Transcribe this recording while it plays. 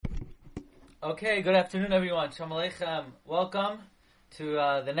Okay, good afternoon, everyone. Shalom Aleichem. Welcome to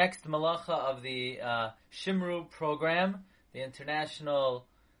the next malacha of the Shimru program, the international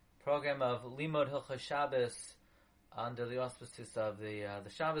program of Limud Hilchos Shabbos under the auspices of the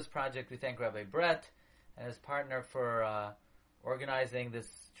Shabbos Project. We thank Rabbi Brett and his partner for organizing this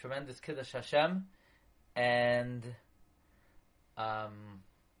tremendous Kiddush Hashem. And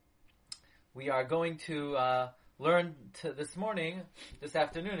we are going to learn this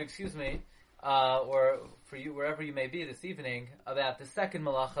afternoon, or for you, wherever you may be this evening, about the second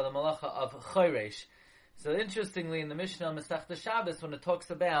malacha, the malacha of Chayresh. So interestingly, in the Mishnah, Masechta Shabbos, when it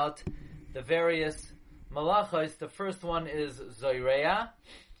talks about the various malachas, the first one is Zoireya,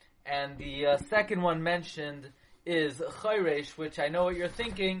 and the second one mentioned is Chayresh, which I know what you're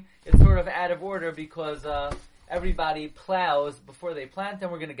thinking, it's sort of out of order because everybody plows before they plant,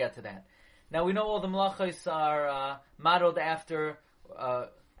 and we're going to get to that. Now we know all the malachas are modeled after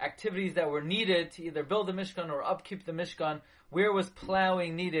activities that were needed to either build the Mishkan or upkeep the Mishkan. Where was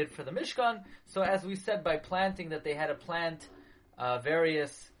plowing needed for the Mishkan? So as we said, by planting, that they had to plant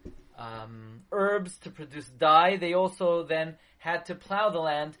various herbs to produce dye. They also then had to plow the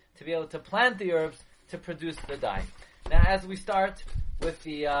land to be able to plant the herbs to produce the dye. Now as we start with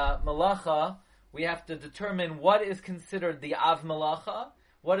the malacha, we have to determine what is considered the Av Malacha,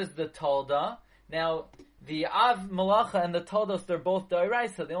 what is the Tolda. Now, the Av Malacha and the Toldos, they're both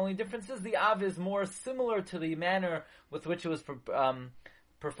D'oraisa. The only difference is the Av is more similar to the manner with which it was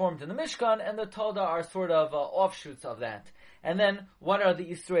performed in the Mishkan, and the Tolda are sort of offshoots of that. And then, what are the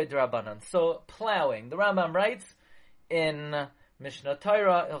Yisrei D'Rabbanan? So, plowing. The Rambam writes in Mishnah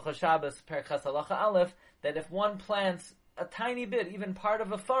Torah, Hilchos Shabbos, Perek Ches Halacha Aleph, that if one plants a tiny bit, even part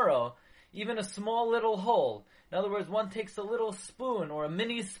of a furrow, even a small little hole, in other words, one takes a little spoon or a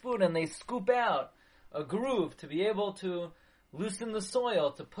mini spoon and they scoop out a groove to be able to loosen the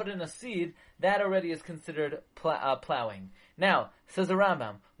soil to put in a seed, that already is considered plowing. Now, says the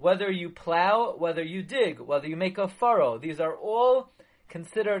Rambam, whether you plow, whether you dig, whether you make a furrow, these are all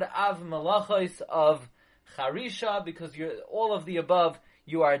considered Av Malachos of Charisha, because all of the above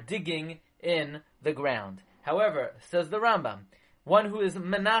you are digging in the ground. However, says the Rambam, one who is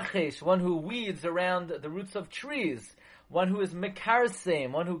menachesh, one who weeds around the roots of trees, one who is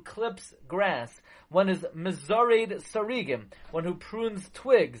mekarsem, one who clips grass, one is mezored sarigim, one who prunes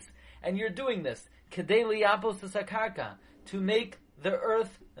twigs, and you're doing this, kedei liyapos sakarka, to make the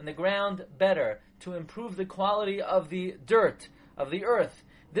earth and the ground better, to improve the quality of the dirt, of the earth.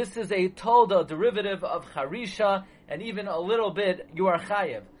 This is a tolda, derivative of charisha, and even a little bit you are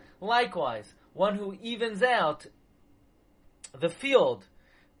chayev. Likewise, one who evens out the field,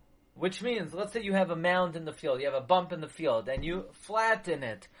 which means, let's say you have a mound in the field, you have a bump in the field, and you flatten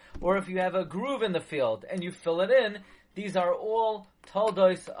it, or if you have a groove in the field, and you fill it in, these are all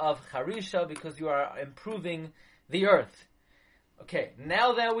toldos of charisha, because you are improving the earth. Okay,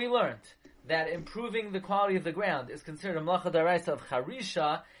 now that we learned that improving the quality of the ground is considered a melacha d'oraisa of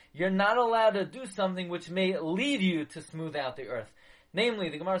charisha, you're not allowed to do something which may lead you to smooth out the earth. Namely,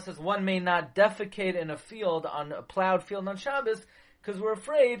 the Gemara says one may not defecate in a field, on a plowed field on Shabbos, because we're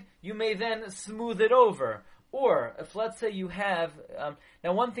afraid you may then smooth it over. Or, if let's say you have...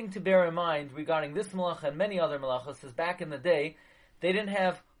 now one thing to bear in mind regarding this malacha and many other malachas is back in the day, they didn't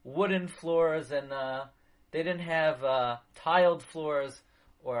have wooden floors and they didn't have tiled floors,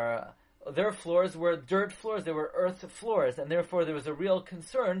 or their floors were dirt floors, they were earth floors, and therefore there was a real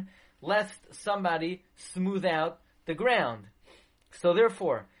concern lest somebody smooth out the ground. So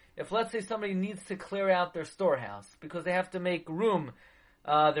therefore, if let's say somebody needs to clear out their storehouse because they have to make room,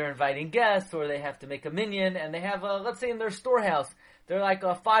 they're inviting guests, or they have to make a minyan, and they have, let's say in their storehouse, they're like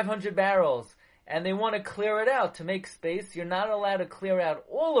 500 barrels, and they want to clear it out to make space, you're not allowed to clear out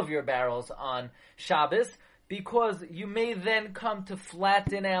all of your barrels on Shabbos, because you may then come to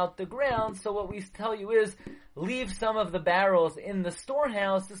flatten out the ground. So what we tell you is, leave some of the barrels in the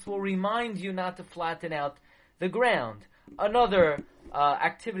storehouse. This will remind you not to flatten out the ground. Another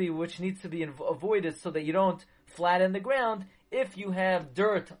activity which needs to be avoided so that you don't flatten the ground, if you have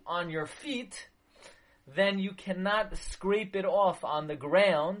dirt on your feet, then you cannot scrape it off on the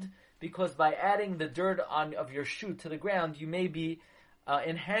ground, because by adding the dirt of your shoe to the ground, you may be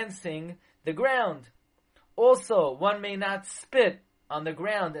enhancing the ground. Also, one may not spit on the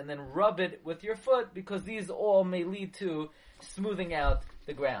ground and then rub it with your foot, because these all may lead to smoothing out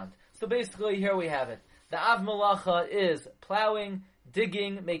the ground. So basically, here we have it. The Av Malacha is plowing,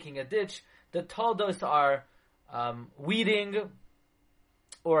 digging, making a ditch. The Toldos are weeding,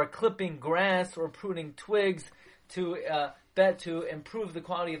 or clipping grass, or pruning twigs to improve the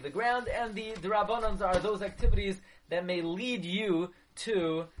quality of the ground. And the D'Rabbanans are those activities that may lead you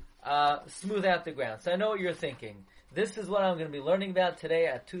to smooth out the ground. So I know what you're thinking. This is what I'm going to be learning about today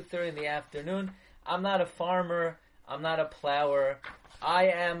at 2:30 in the afternoon. I'm not a farmer. I'm not a plower. I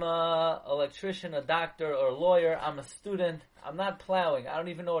am a electrician, a doctor, or a lawyer. I'm a student. I'm not plowing. I don't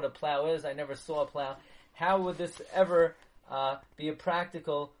even know what a plow is. I never saw a plow. How would this ever be a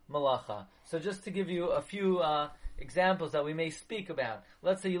practical malacha? So just to give you a few examples that we may speak about.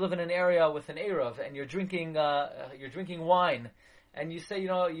 Let's say you live in an area with an Eruv and you're drinking wine, and you say, you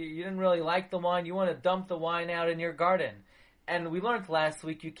didn't really like the wine. You want to dump the wine out in your garden. And we learned last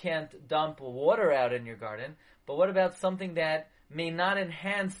week you can't dump water out in your garden. But what about something that may not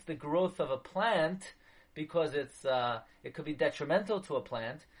enhance the growth of a plant because it could be detrimental to a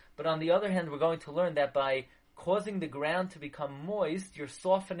plant? But on the other hand, we're going to learn that by causing the ground to become moist, you're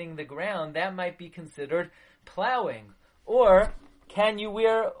softening the ground. That might be considered plowing. Or can you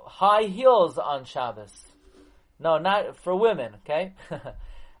wear high heels on Shabbos? No, not for women, okay?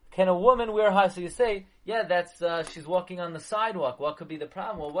 Can a woman wear high? So you say, yeah, that's she's walking on the sidewalk. What could be the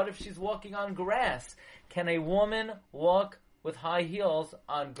problem? Well, what if she's walking on grass? Can a woman walk with high heels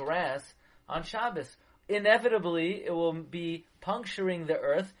on grass on Shabbos? Inevitably, it will be puncturing the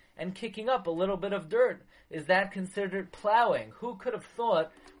earth and kicking up a little bit of dirt. Is that considered plowing? Who could have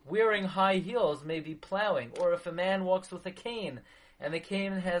thought wearing high heels may be plowing? Or if a man walks with a cane, and the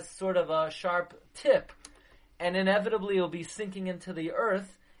cane has sort of a sharp tip, and inevitably it will be sinking into the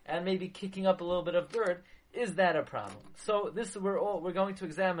earth and maybe kicking up a little bit of dirt, is that a problem? So we're going to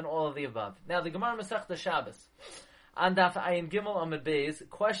examine all of the above. Now the Gemara Masechta Shabbos on Daf Ayin Gimel Amud Beis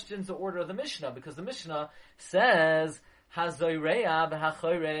questions the order of the Mishnah, because the Mishnah says Hazoyreya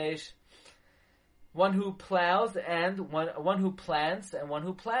b'hachoresh, one who plows and one who plants and one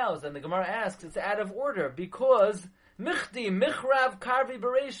who plows. And the Gemara asks, it's out of order because Michdi Michrav Karvi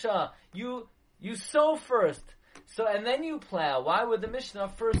Beresha, you sow first. So, and then you plow. Why would the Mishnah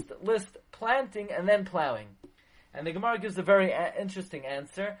first list planting and then plowing? And the Gemara gives a very interesting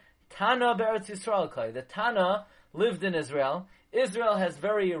answer. Tana be'eretz Yisrael kai. The Tana lived in Israel. Israel has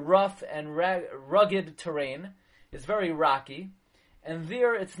very rough and rugged terrain. It's very rocky. And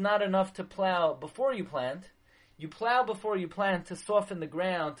there it's not enough to plow before you plant. You plow before you plant to soften the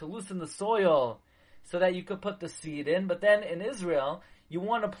ground, to loosen the soil, so that you could put the seed in. But then in Israel, you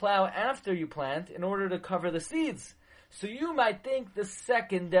want to plow after you plant in order to cover the seeds. So you might think the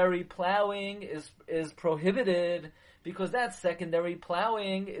secondary plowing is prohibited because that secondary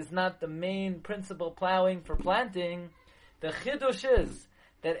plowing is not the main principal plowing for planting. The chidush is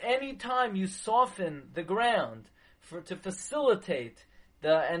that any time you soften the ground to facilitate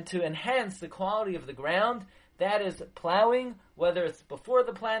and to enhance the quality of the ground, that is plowing, whether it's before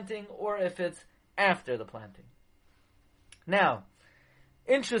the planting or if it's after the planting. Now,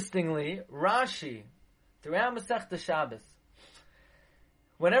 interestingly, Rashi, throughout Masechta Shabbos,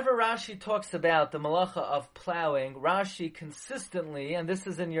 whenever Rashi talks about the malacha of plowing, Rashi consistently, and this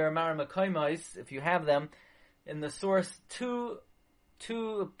is in your Maramakoimos, if you have them, in the source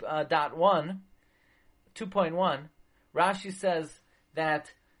 2.1, Rashi says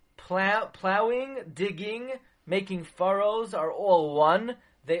that plowing, digging, making furrows are all one.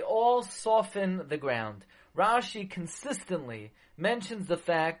 They all soften the ground. Rashi consistently mentions the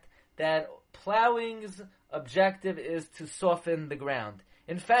fact that plowing's objective is to soften the ground.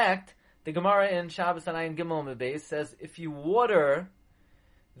 In fact, the Gemara in Shabbos and Ayin Gimel Amud Beis says if you water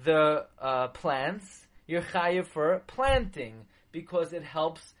the plants, you're chayiv for planting because it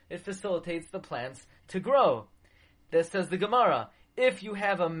facilitates the plants to grow. This says the Gemara. If you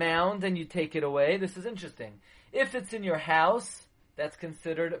have a mound and you take it away, this is interesting. If it's in your house, that's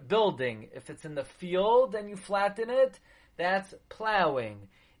considered building. If it's in the field and you flatten it, that's plowing.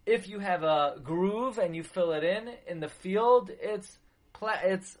 If you have a groove and you fill it in the field, it's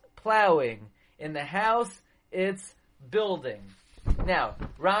plowing. In the house, it's building. Now,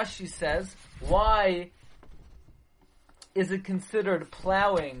 Rashi says, why is it considered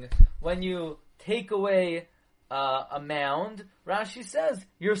plowing when you take away a mound? Rashi says,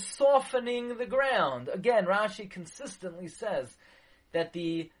 you're softening the ground. Again, Rashi consistently says that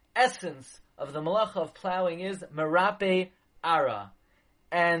the essence of the malacha of plowing is merape ara.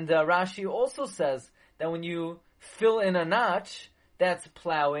 And Rashi also says that when you fill in a notch, that's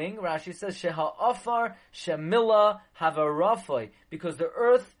plowing. Rashi says, sheha afar shemila havarafoi, because the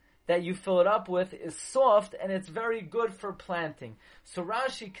earth that you fill it up with is soft and it's very good for planting. So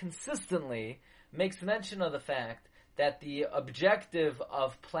Rashi consistently makes mention of the fact that the objective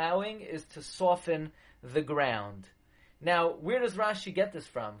of plowing is to soften the ground. Now, where does Rashi get this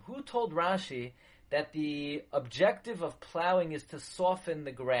from? Who told Rashi that the objective of plowing is to soften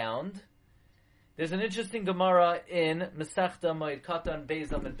the ground? There's an interesting Gemara in Masechta Moed Katan Beis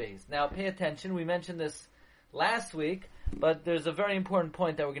Amud Beis. Now, pay attention. We mentioned this last week, but there's a very important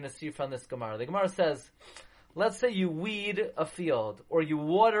point that we're going to see from this Gemara. The Gemara says, let's say you weed a field, or you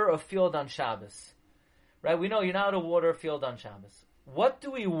water a field on Shabbos. Right? We know you're not to water a field on Shabbos. What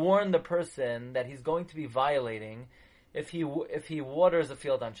do we warn the person that he's going to be violating if he waters a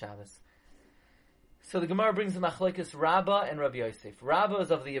field on Shabbos? So the Gemara brings the machlokes Rabbah and Rabbi Yosef. Rabbah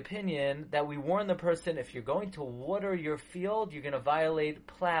is of the opinion that we warn the person, if you're going to water your field, you're going to violate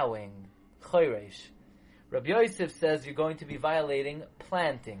plowing, choresh. Rabbi Yosef says you're going to be violating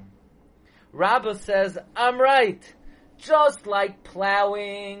planting. Rabbah says, I'm right. Just like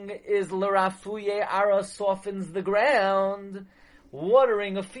plowing is l'rafuye ara, softens the ground,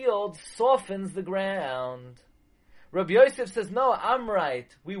 watering a field softens the ground. Rabbi Yosef says, no, I'm right.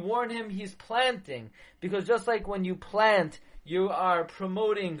 We warn him he's planting. Because just like when you plant, you are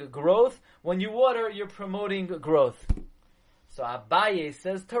promoting growth. When you water, you're promoting growth. So Abaye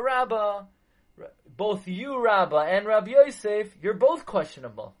says to Rabbah, both you, Rabbah, and Rabbi Yosef, you're both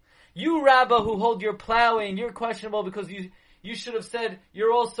questionable. You, Rabbah, who hold your plowing, you're questionable because you should have said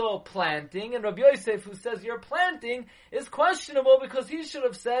you're also planting. And Rabbi Yosef, who says you're planting, is questionable because he should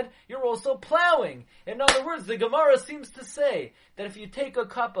have said you're also plowing. In other words, the Gemara seems to say that if you take a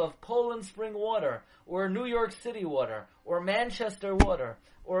cup of Poland Spring water, or New York City water, or Manchester water,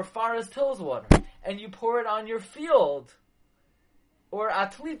 or Forest Hills water, and you pour it on your field, or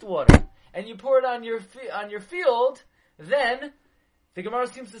Atlit water, and you pour it on your field, then the Gemara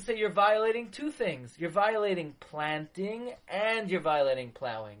seems to say you're violating two things. You're violating planting and you're violating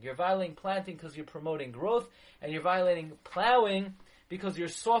plowing. You're violating planting because you're promoting growth, and you're violating plowing because you're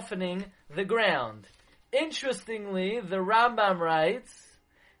softening the ground. Interestingly, the Rambam writes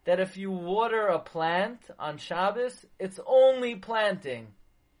that if you water a plant on Shabbos, it's only planting.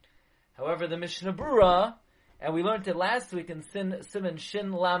 However, the Mishnah Berurah, and we learned it last week in Siman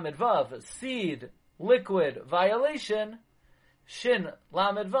Shin Lamed Vav, seed, liquid, violation, Shin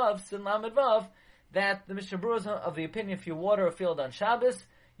Lamed Vav, Sin Lamed Vav, that the Mishnah Berurah is of the opinion if you water a field on Shabbos,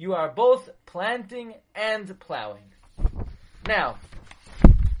 you are both planting and plowing. Now,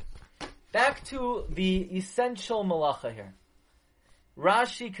 back to the essential malacha here.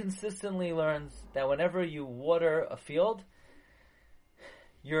 Rashi consistently learns that whenever you water a field,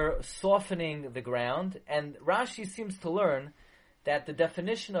 you're softening the ground, and Rashi seems to learn that the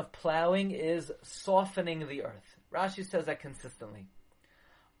definition of plowing is softening the earth. Rashi says that consistently.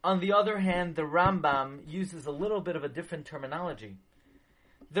 On the other hand, the Rambam uses a little bit of a different terminology.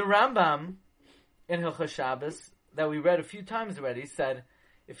 The Rambam in Hilchos Shabbos, that we read a few times already, said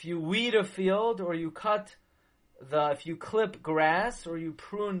if you weed a field, or you if you clip grass, or you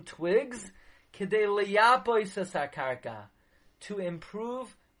prune twigs, kedei liyapo sakarka, to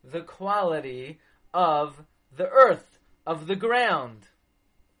improve the quality of the earth, of the ground.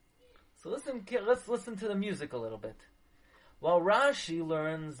 So let's listen to the music a little bit. While Rashi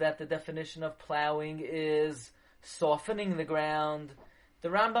learns that the definition of plowing is softening the ground, the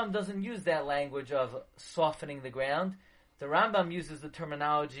Rambam doesn't use that language of softening the ground. The Rambam uses the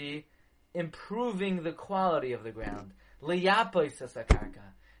terminology improving the quality of the ground. Liyapoy sakarka.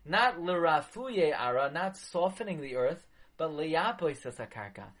 Not l'rafuye ara, not softening the earth, but liyapoy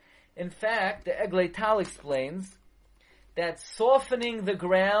sakarka. In fact, the Eglei Tal explains that softening the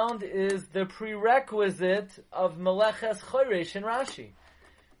ground is the prerequisite of Meleches Choresh in Rashi.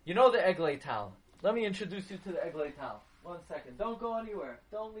 You know the Eglei Tal. Let me introduce you to the Eglei Tal. 1 second. Don't go anywhere.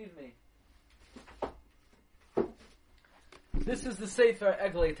 Don't leave me. This is the Sefer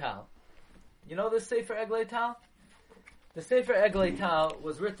Eglei Tal. You know this Sefer Eglei Tal? The Sefer Eglei Tal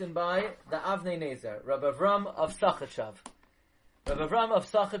was written by the Avnei Nezer, Rabbi Avram of Sachachav. Rabbi Avram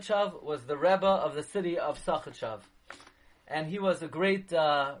of Sachachav was the Rebbe of the city of Sachachav. And he was a great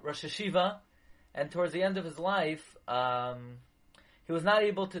Rosh Hashiva, and towards the end of his life, he was not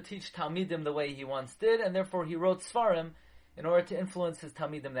able to teach Talmidim the way he once did, and therefore he wrote Sfarim in order to influence his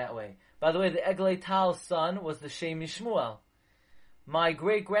Talmidim that way. By the way, the Eglei Tal's son was the Shem Yishmuel. My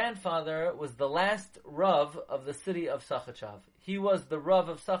great-grandfather was the last Rav of the city of Sachachav. He was the Rav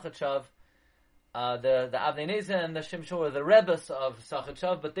of Sachachav. The Avnei Nezer and the Shem Yishmuel were the Rebbes of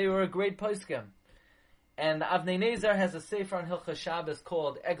Sachachav, but they were a great poskim. And the Avnei Nezer has a sefer on Hilchos Shabbos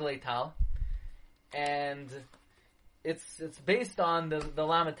called Eglei Tal, and it's based on the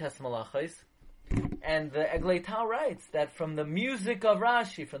Lamed Tes Malachos. And the Eglei Tal writes that from the music of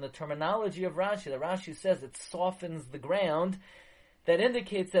Rashi, from the terminology of Rashi, that Rashi says it softens the ground, that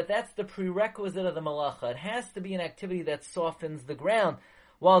indicates that that's the prerequisite of the malacha. It has to be an activity that softens the ground.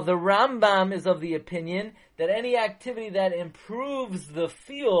 While the Rambam is of the opinion that any activity that improves the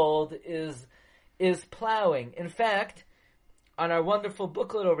field is is plowing. In fact, on our wonderful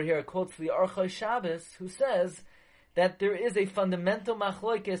booklet over here, it quotes the Archai Shabbos, who says that there is a fundamental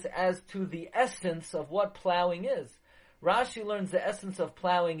machlokes as to the essence of what plowing is. Rashi learns the essence of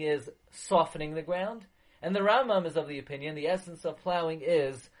plowing is softening the ground, and the Rambam is of the opinion the essence of plowing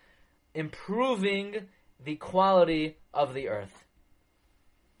is improving the quality of the earth.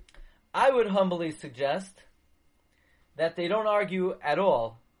 I would humbly suggest that they don't argue at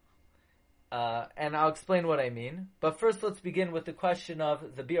all, and I'll explain what I mean. But first, let's begin with the question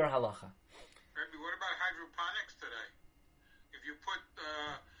of the Bir Halacha. Rabbi, what about hydroponics today? If you put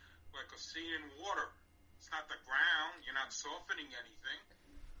like a seed in water, it's not the ground, you're not softening anything.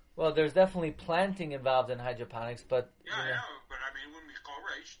 Well, there's definitely planting involved in hydroponics, but... Yeah, I know, but I mean, when we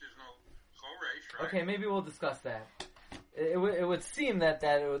choresh, there's no choresh, right? Okay, maybe we'll discuss that. It would seem that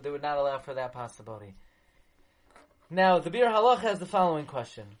they would not allow for that possibility. Now, the Bir Halacha has the following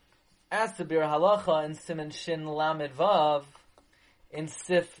question. Ask the Bir Halacha in Siman Shin Lamed Vav, in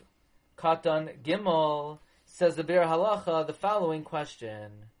Sif Katan Gimel, says the Bir Halacha the following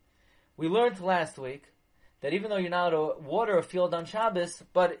question. We learned last week that even though you're not allowed to water a field on Shabbos,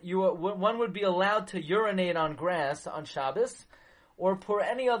 but one would be allowed to urinate on grass on Shabbos, or pour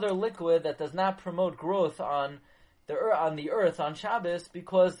any other liquid that does not promote growth on the earth on Shabbos,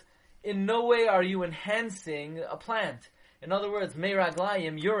 because in no way are you enhancing a plant. In other words,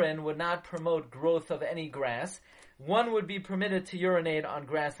 meiraglayim, urine, would not promote growth of any grass. One would be permitted to urinate on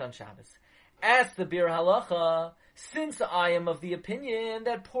grass on Shabbos. Ask the Bir Halacha, since I am of the opinion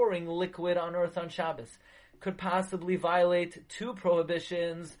that pouring liquid on earth on Shabbos could possibly violate two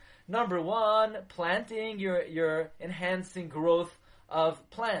prohibitions. Number one, planting, you're enhancing growth of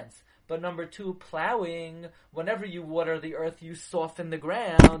plants. But number two, plowing, whenever you water the earth, you soften the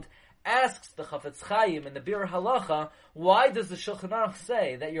ground. Asks the Chafetz Chaim in the Bir Halacha, why does the Shulchan Aruch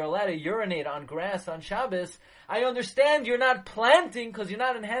say that you're allowed to urinate on grass on Shabbos? I understand you're not planting because you're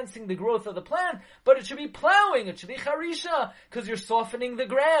not enhancing the growth of the plant, but it should be plowing, it should be charisha, because you're softening the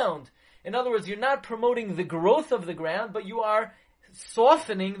ground. In other words, you're not promoting the growth of the ground, but you are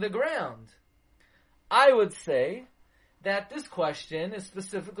softening the ground. I would say that this question is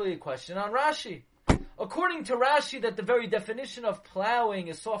specifically a question on Rashi. According to Rashi, that the very definition of plowing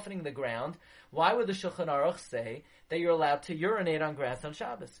is softening the ground, why would the Shulchan Aruch say that you're allowed to urinate on grass on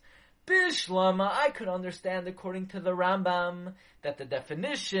Shabbos? Bishlama, I could understand according to the Rambam that the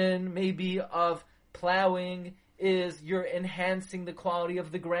definition maybe of plowing is you're enhancing the quality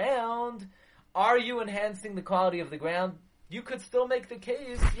of the ground. Are you enhancing the quality of the ground? You could still make the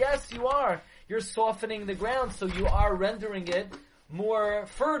case, yes, you are. You're softening the ground, so you are rendering it more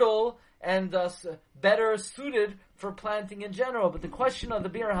fertile and thus better suited for planting in general. But the question of the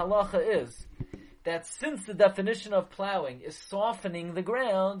Bir Halacha is that since the definition of plowing is softening the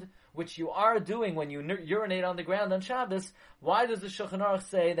ground, which you are doing when you urinate on the ground on Shabbos, why does the Shulchan Aruch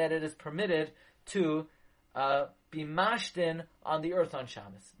say that it is permitted to be mashtin on the earth on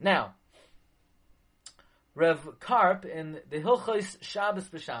Shabbos? Now, Rev Karp in the Hilchos Shabbos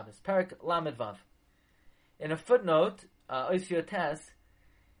b'Shabbos, Perek Lamed Vav, in a footnote, Oisyotes,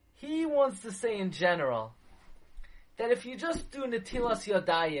 he wants to say in general that if you just do Netilas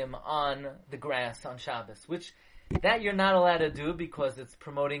Yadayim on the grass on Shabbos, which that you're not allowed to do because it's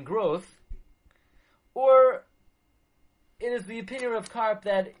promoting growth, or it is the opinion of Karp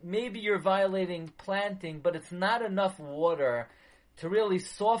that maybe you're violating planting, but it's not enough water to really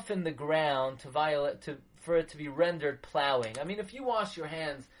soften the ground for it to be rendered plowing. I mean, if you wash your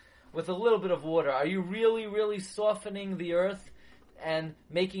hands with a little bit of water, are you really, really softening the earth and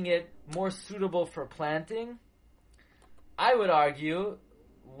making it more suitable for planting? I would argue,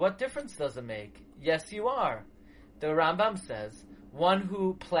 what difference does it make? Yes, you are. The Rambam says, one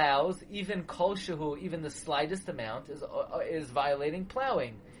who plows, even kol shehu, even the slightest amount, is violating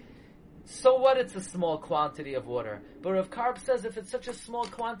plowing. So what? It's a small quantity of water. But Rav Karp says if it's such a small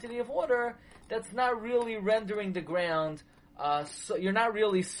quantity of water, that's not really rendering the ground, so you're not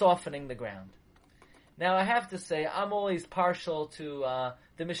really softening the ground. Now, I have to say, I'm always partial to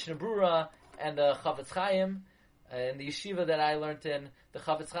the Mishnah Brura and the Chafetz Chaim. In the yeshiva that I learned in, the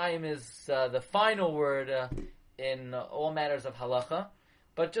Chafetz Chaim is the final word in all matters of halacha.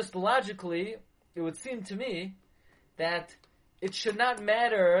 But just logically, it would seem to me that it should not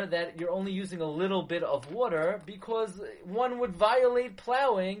matter that you're only using a little bit of water, because one would violate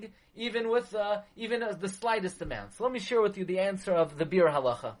plowing even with the slightest amount. So let me share with you the answer of the Bir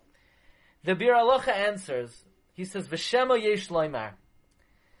Halacha. The Bir Halacha answers, he says, V'shema yesh loymar,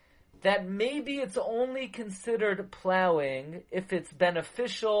 that maybe it's only considered plowing if it's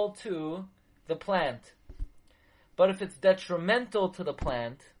beneficial to the plant. But if it's detrimental to the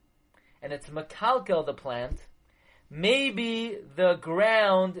plant, and it's makalkel the plant, maybe the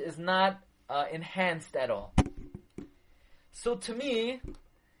ground is not enhanced at all. So to me,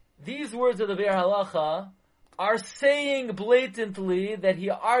 these words of the Biur Halacha are saying blatantly that he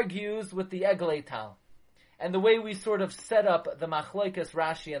argues with the Eglei Tal. And the way we sort of set up the Machlokes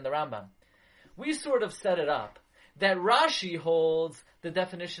Rashi and the Rambam, we sort of set it up that Rashi holds the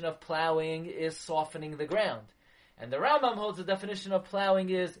definition of plowing is softening the ground. And the Rambam holds the definition of plowing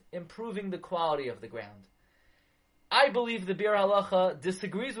is improving the quality of the ground. I believe the Biur Halacha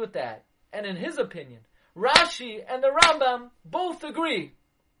disagrees with that. And in his opinion, Rashi and the Rambam both agree.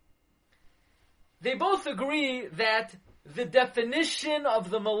 They both agree that the definition of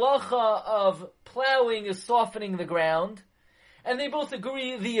the malacha of plowing is softening the ground, and they both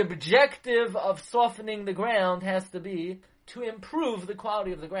agree the objective of softening the ground has to be to improve the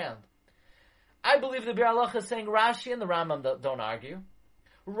quality of the ground. I believe the Biur Halacha is saying Rashi and the Rambam don't argue.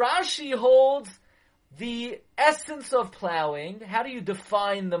 Rashi holds the essence of plowing. How do you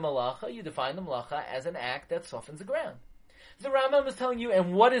define the malacha? You define the malacha as an act that softens the ground. The Rambam is telling you,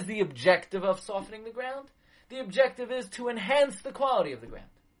 and what is the objective of softening the ground? The objective is to enhance the quality of the ground.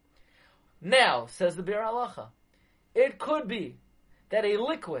 Now, says the Biur Halacha, it could be that a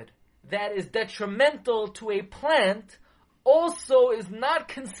liquid that is detrimental to a plant also is not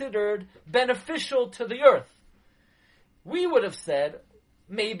considered beneficial to the earth. We would have said,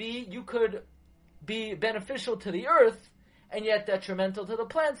 maybe you could be beneficial to the earth and yet detrimental to the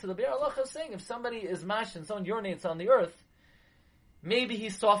plant. So the Biur Halacha is saying, if somebody is mash and someone urinates on the earth, maybe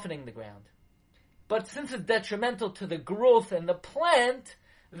he's softening the ground. But since it's detrimental to the growth and the plant,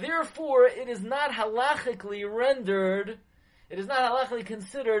 therefore it is not halachically rendered, it is not halachically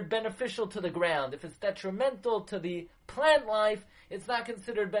considered beneficial to the ground. If it's detrimental to the plant life, it's not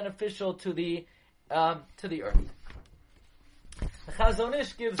considered beneficial to the earth. The Chazon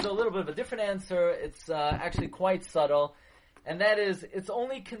Ish gives a little bit of a different answer. It's actually quite subtle, and that is, it's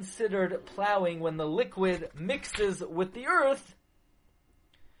only considered plowing when the liquid mixes with the earth.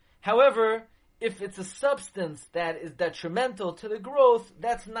 However, if it's a substance that is detrimental to the growth,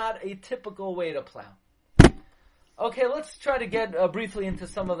 that's not a typical way to plow. Okay, let's try to get briefly into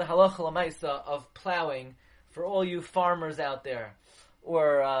some of the halacha l'maisa of plowing for all you farmers out there.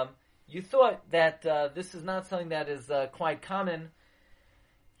 Or you thought that this is not something that is quite common.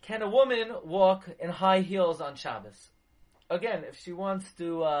 Can a woman walk in high heels on Shabbos? Again, if she wants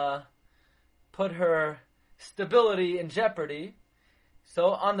to put her stability in jeopardy,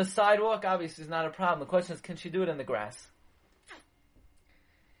 so on the sidewalk, obviously, is not a problem. The question is, can she do it in the grass?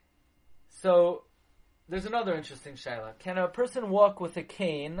 So, there's another interesting shayla. Can a person walk with a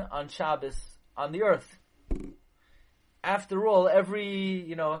cane on Shabbos on the earth? After all,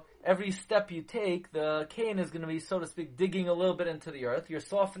 every step you take, the cane is going to be, so to speak, digging a little bit into the earth. You're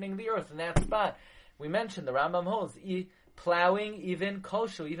softening the earth in that spot. We mentioned the Rambam holds plowing, even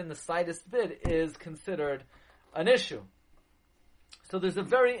koshu, even the slightest bit, is considered an issue. So there's a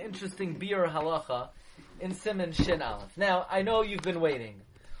very interesting Biur Halacha in Siman Shin Aleph. Now, I know you've been waiting.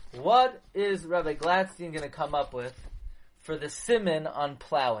 What is Rabbi Gladstein going to come up with for the Siman on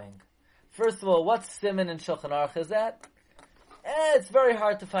plowing? First of all, what Siman in Shulchan Aruch is that? It's very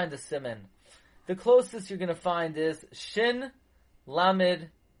hard to find a Siman. The closest you're going to find is Shin Lamed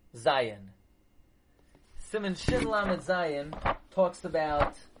Zayin. Siman Shin Lamed Zayin talks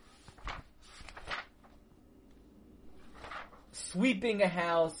about sweeping a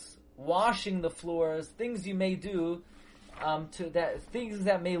house, washing the floors, things you may do, things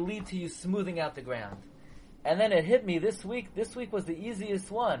that may lead to you smoothing out the ground. And then it hit me this week. This week was the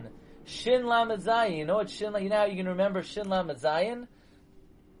easiest one. Shin Lamed Zayin. You know what Shin? You know how you can remember Shin Lamed Zayin?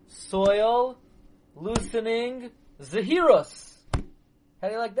 Soil, loosening, Zahiros. How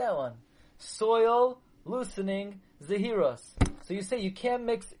do you like that one? Soil, loosening, Zahiros. So you say you can't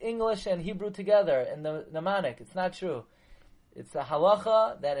mix English and Hebrew together in the mnemonic. It's not true. It's a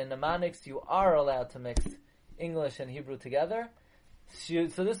halacha that in mnemonics you are allowed to mix English and Hebrew together.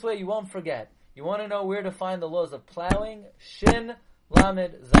 So this way you won't forget. You want to know where to find the laws of plowing? Shin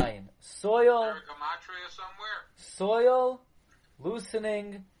Lamed Zayin. Soil. Is there a gematria somewhere? Soil,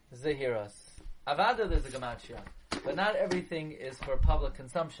 loosening, Zahiros. Avada, there's a gematria, but not everything is for public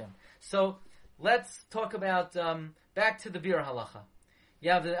consumption. So let's talk about back to the Biur Halacha.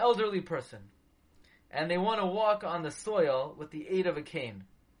 You have an elderly person, and they want to walk on the soil with the aid of a cane.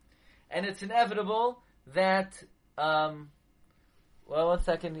 And it's inevitable that, one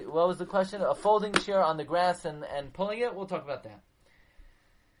second, what was the question? A folding chair on the grass and pulling it? We'll talk about that.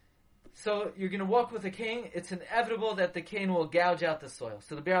 So you're going to walk with a cane. It's inevitable that the cane will gouge out the soil.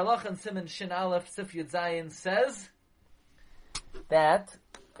 So the Biur Halacha in Siman Shin Aleph Sif Yud Zayin says that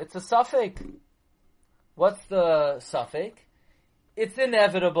It's a suffix. What's the suffix? It's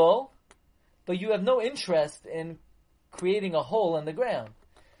inevitable, but you have no interest in creating a hole in the ground.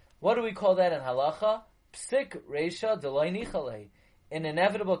 What do we call that in halacha? Psik reisha deloy nichale. An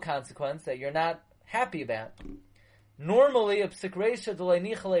inevitable consequence that you're not happy about. Normally, a psik reisha deloy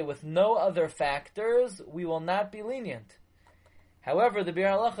nichale with no other factors, we will not be lenient. However, the Bir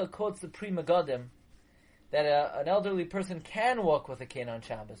Halacha quotes the Pri Megadim that an elderly person can walk with a cane on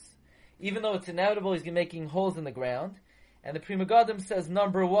Shabbos. Even though it's inevitable, he's making holes in the ground. And the Pri Megadim says,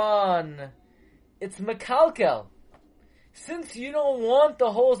 number one, it's mekalkel. Since you don't want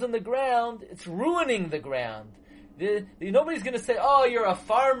the holes in the ground, it's ruining the ground. Nobody's going to say, oh, you're a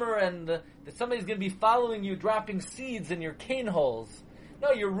farmer and that somebody's going to be following you dropping seeds in your cane holes.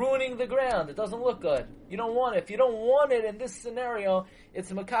 No, you're ruining the ground. It doesn't look good. You don't want it. If you don't want it in this scenario,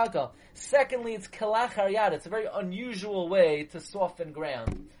 it's mekalkel. Secondly, it's kelach haryad. It's a very unusual way to soften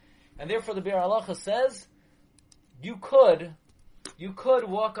ground. And therefore the Bir Halacha says, you could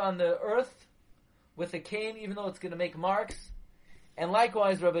walk on the earth with a cane, even though it's going to make marks. And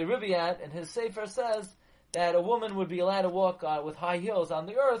likewise, Rabbi Riviat in his Sefer says that a woman would be allowed to walk with high heels on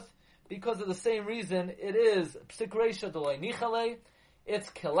the earth because of the same reason. It is psik reisha deloy nichale, it's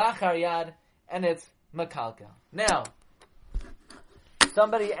kelach haryad, and it's mekalkel. Now,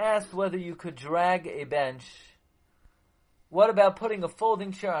 somebody asked whether you could drag a bench. What about putting a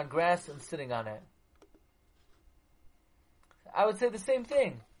folding chair on grass and sitting on it? I would say the same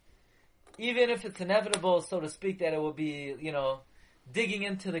thing. Even if it's inevitable, so to speak, that it will be, digging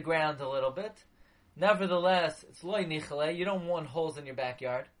into the ground a little bit. Nevertheless, it's loy nichale. You don't want holes in your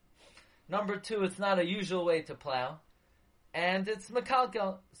backyard. Number two, it's not a usual way to plow. And it's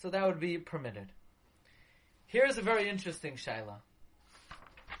mekalkel, so that would be permitted. Here's a very interesting shaila.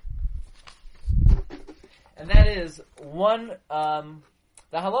 And that is, the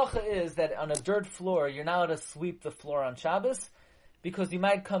halacha is that on a dirt floor, you're not allowed to sweep the floor on Shabbos, because you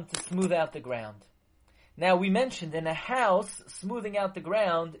might come to smooth out the ground. Now, we mentioned in a house, smoothing out the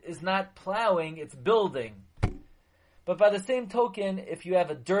ground is not plowing, it's building. But by the same token, if you have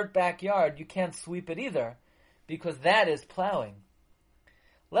a dirt backyard, you can't sweep it either, because that is plowing.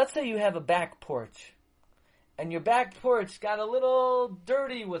 Let's say you have a back porch, and your back porch got a little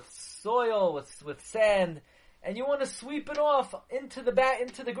dirty with soil, with sand, and you want to sweep it off into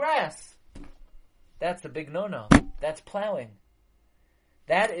the grass. That's a big no-no. That's plowing.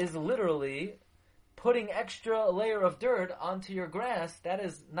 That is literally putting extra layer of dirt onto your grass. That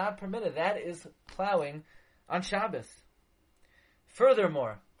is not permitted. That is plowing on Shabbos.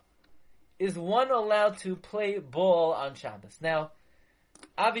 Furthermore, is one allowed to play ball on Shabbos? Now,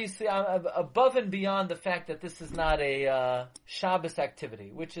 obviously, I'm above and beyond the fact that this is not a Shabbos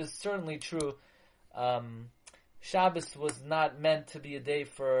activity, which is certainly true. Shabbos was not meant to be a day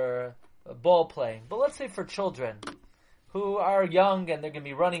for ball playing. But let's say for children who are young and they're going to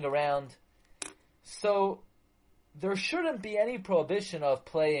be running around. So there shouldn't be any prohibition of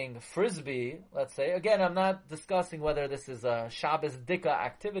playing frisbee, let's say. Again, I'm not discussing whether this is a Shabbos Dika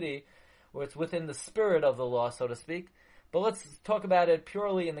activity or it's within the spirit of the law, so to speak. But let's talk about it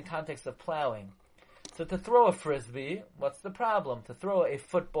purely in the context of plowing. So to throw a frisbee, what's the problem? To throw a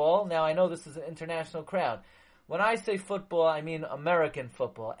football, now I know this is an international crowd. When I say football, I mean American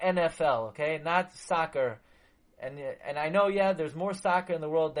football, NFL, okay? Not soccer. And I know, there's more soccer in the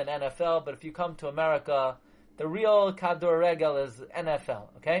world than NFL, but if you come to America, the real Kadoregel is NFL,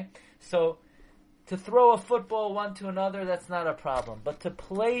 okay? So, to throw a football one to another, that's not a problem. But to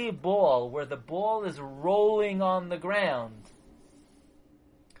play ball, where the ball is rolling on the ground,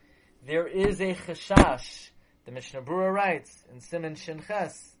 there is a chashash. The Mishnah Berurah writes, in Siman Shin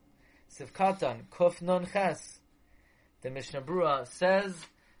Ches, Sivkatan, Kuf Nun Ches, the Mishnah Berurah says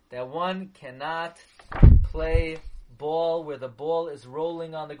that one cannot play ball where the ball is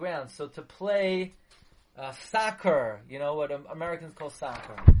rolling on the ground. So to play soccer, what Americans call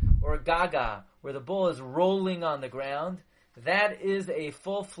soccer, or gaga, where the ball is rolling on the ground, that is a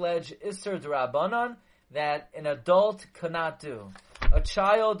full-fledged Isser D'Rabbanan that an adult cannot do. A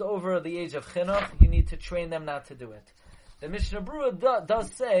child over the age of chinuch, you need to train them not to do it. The Mishnah Berurah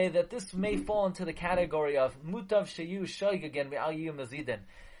does say that this may fall into the category of mutav sheyu shoygagen ve'al yiyu mazidin.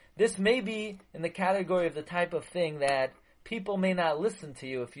 This may be in the category of the type of thing that people may not listen to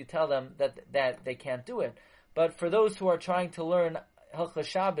you if you tell them that they can't do it. But for those who are trying to learn Hilchos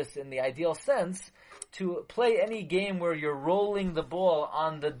Shabbos in the ideal sense, to play any game where you're rolling the ball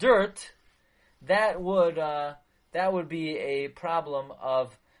on the dirt, that would be a problem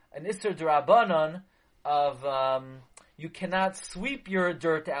of an Isser D'Rabbanan of you cannot sweep your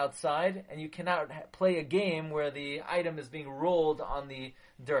dirt outside, and you cannot play a game where the item is being rolled on the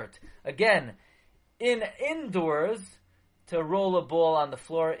dirt. Again, indoors, to roll a ball on the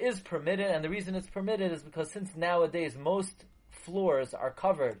floor is permitted, and the reason it's permitted is because since nowadays most floors are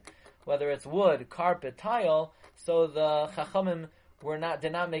covered, whether it's wood, carpet, tile, so the Chachamim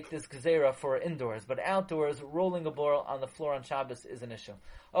did not make this gezerah for indoors, but outdoors, rolling a ball on the floor on Shabbos is an issue.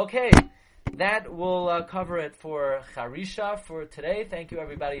 Okay, that will cover it for Charisha for today. Thank you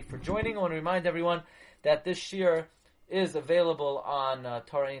everybody for joining. I want to remind everyone that this shiur is available on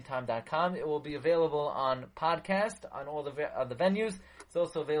TorahAnytime.com. It will be available on podcast on all the venues. It's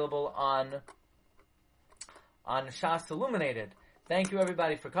also available on Shas Illuminated. Thank you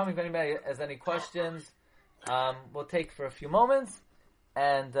everybody for coming. If anybody has any questions, we'll take for a few moments,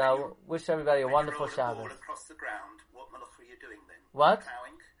 and wish everybody a wonderful Shabbos. When you roll the ball across the ground, what malach are you doing then? What?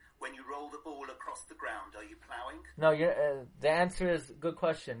 Plowing? When you roll the ball across the ground, are you plowing? No, the answer is, good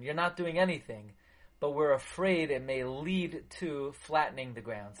question. You're not doing anything, but we're afraid it may lead to flattening the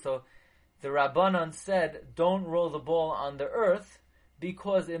ground. So the Rabbanon said, don't roll the ball on the earth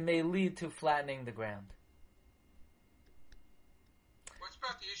because it may lead to flattening the ground. What's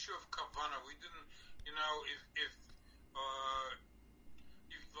about the issue of kavanah? We didn't, if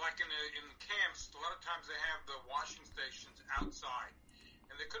like in camps, a lot of times they have the washing stations outside,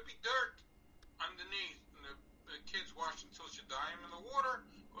 and there could be dirt underneath, and the kids wash until Shaddayim, and the water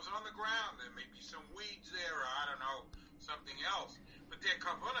goes on the ground. There may be some weeds there, or I don't know, something else. But their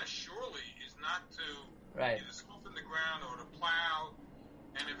kavanah surely is not to either soften the ground or to plow.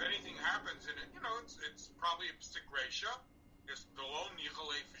 And if anything happens in it, it's probably a psik reisha. It's the lo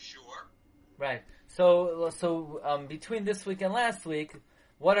nichale for sure. Right. So between this week and last week,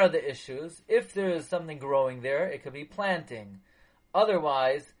 what are the issues? If there is something growing there, it could be planting.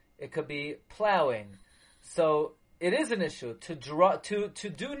 Otherwise, it could be plowing. So it is an issue to do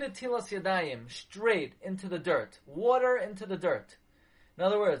netilas yadayim straight into the dirt, water into the dirt. In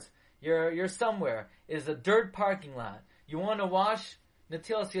other words, you're somewhere. It is a dirt parking lot. You want to wash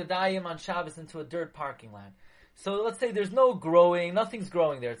netilas yadayim on Shabbos into a dirt parking lot. So let's say there's no growing, nothing's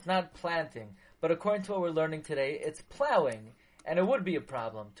growing there. It's not planting. But according to what we're learning today, it's plowing. And it would be a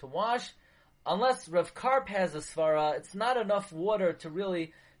problem. To wash, unless Rav Karp has a svara, it's not enough water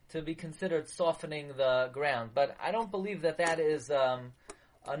to be considered softening the ground. But I don't believe that is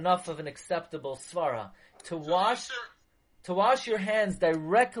enough of an acceptable svara. To wash your hands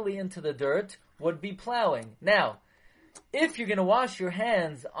directly into the dirt would be plowing. Now, if you're going to wash your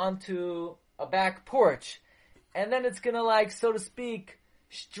hands onto a back porch, and then it's going to, so to speak,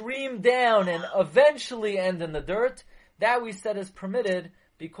 stream down and eventually end in the dirt, that we said is permitted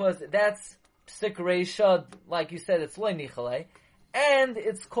because that's psik reisha, like you said, it's lo nichale, and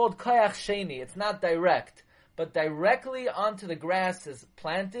it's called koyach sheni. It's not direct, but directly onto the grass is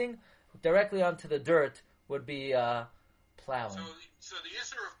planting, directly onto the dirt would be plowing. So the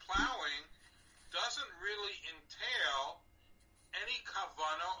issue of plowing doesn't really entail any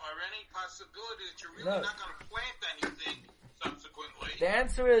kavanah or any possibility that you're really not going to plant anything subsequently. The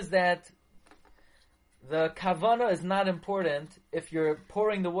answer is that the kavanah is not important if you're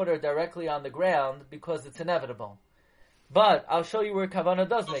pouring the water directly on the ground because it's inevitable. But I'll show you where kavanah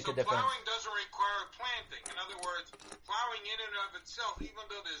does make a difference. Plowing doesn't require planting. In other words, plowing in and of itself, even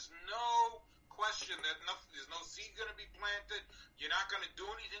though there's no question that there's no seed going to be planted, you're not going to do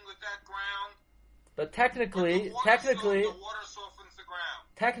anything with that ground. But technically, the water softens the ground.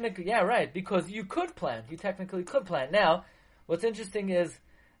 Technically, yeah, right. Because you could plant. You technically could plant. Now, what's interesting is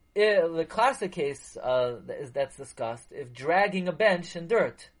the classic case that's discussed, if dragging a bench in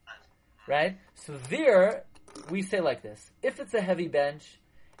dirt, right? So there, we say like this: if it's a heavy bench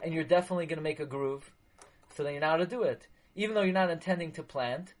and you're definitely going to make a groove, so then you know how to do it, even though you're not intending to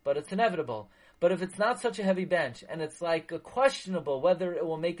plant, but it's inevitable. But if it's not such a heavy bench and it's like a questionable whether it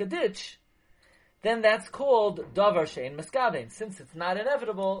will make a ditch, then that's called davar shein meskaben. Since it's not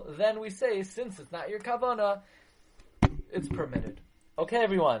inevitable, then we say, since it's not your kavanah, it's permitted. Okay,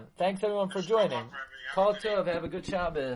 everyone. Thanks, everyone, for joining. Kol tov. Have a good Shabbos.